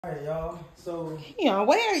All right, y'all. So yeah,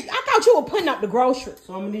 where? I thought you were putting up the groceries.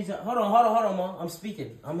 So I'm gonna need you. Hold on, Mom. I'm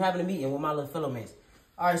speaking. I'm having a meeting with my little fellow mates.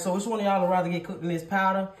 All right. So which one of y'all would rather get cooked in this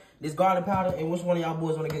powder, this garlic powder, and which one of y'all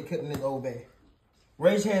boys want to get cooked in this Old Bay?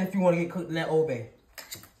 Raise your hand if you want to get cooked in that Old Bay.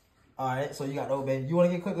 All right. So you got the Old Bay. You want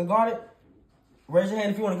to get cooked in the garlic? Raise your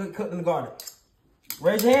hand if you want to get cooked in the garlic.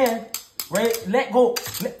 Raise your hand. Let go.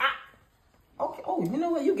 Okay. Oh, you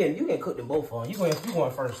know what? You can cook them both, huh? You going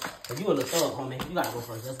first. Cause you a little thug, homie. You gotta go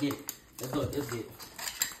first. Let's get it. Let's go. Let's get it.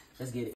 Let's get it.